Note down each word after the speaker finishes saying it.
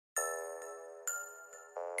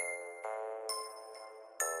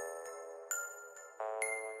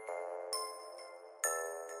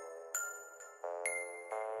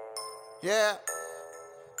Yeah.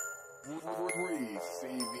 Freeze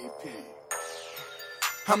CVP.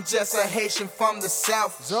 I'm just a Haitian from the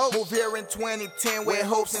South. Moved here in 2010 with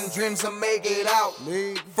hopes and dreams to make it out.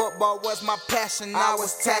 Football was my passion. I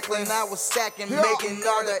was tackling, I was sacking, making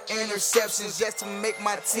all the interceptions just to make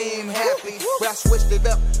my team happy. But I switched it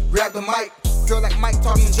up, grabbed the mic, feel like Mike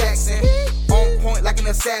talking Jackson. On point like an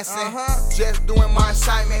assassin. Just doing my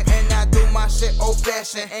assignment and I do my shit old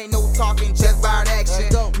fashioned. Ain't no talking, just by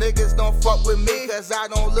action. Niggas don't fuck with me cause I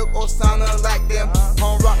don't look or sound like them.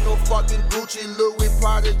 Don't rock no fucking Gucci, Louis,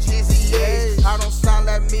 Prada, GZA. I don't sound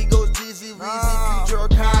like Migos, Jeezy, Reezy, Future, or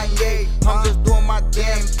Kanye. I'm just doing my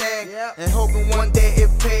damn thing and hoping one day it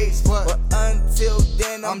pays. But until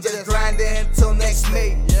then, I'm just grinding until next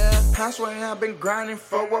May. I swear I've been grinding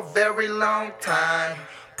for a very long time.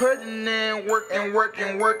 Putting in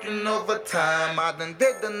working overtime. I done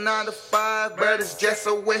did the 9 to 5, but it's just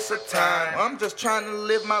a waste of time. I'm just trying to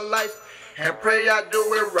live my life and pray I do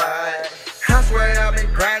it right. I swear I've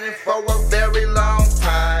been grinding for a very long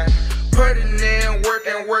time. Putting in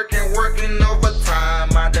working overtime.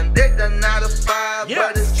 I done did the 9 to 5,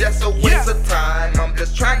 but it's just a waste of time. I'm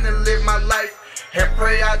just trying to live my life and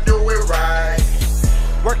pray I do it right.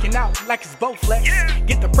 Working out like it's both flex.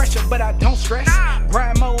 Get the pressure, but I don't stress.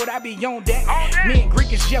 Grind mode, I be on deck. Me and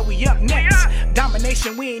Greekus, yeah, we up next.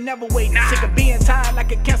 Domination, we ain't never waiting. Sick of being tired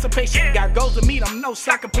like a cancer patient. Got goals to meet, I'm no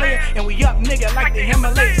soccer player. And we up, nigga, like the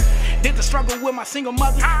Himalayas. Did the struggle with my single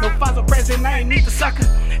mother. No father present, I ain't need the sucker.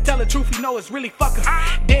 Tell the truth, you know it's really fucker.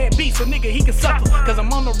 Dead beat, so nigga, he can suffer. Cause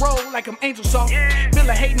I'm on the road like I'm Angel Song.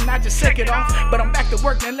 Feeling hating, I just sick it off. But I'm back to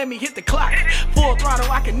work, now let me hit the clock. Full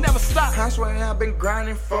throttle, I can never stop. I swear I've been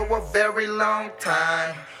grinding for a very long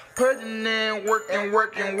time. Putting in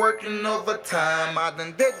working overtime. I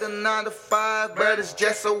done did the 9 to 5, but it's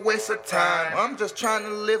just a waste of time. I'm just trying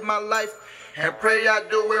to live my life and pray I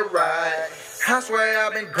do it right. I swear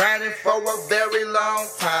I've been grinding for a very long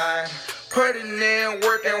time. Putting in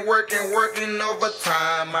working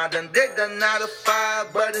overtime. I done did the 9 to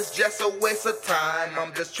 5, but it's just a waste of time.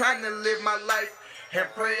 I'm just trying to live my life and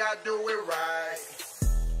pray I do it right.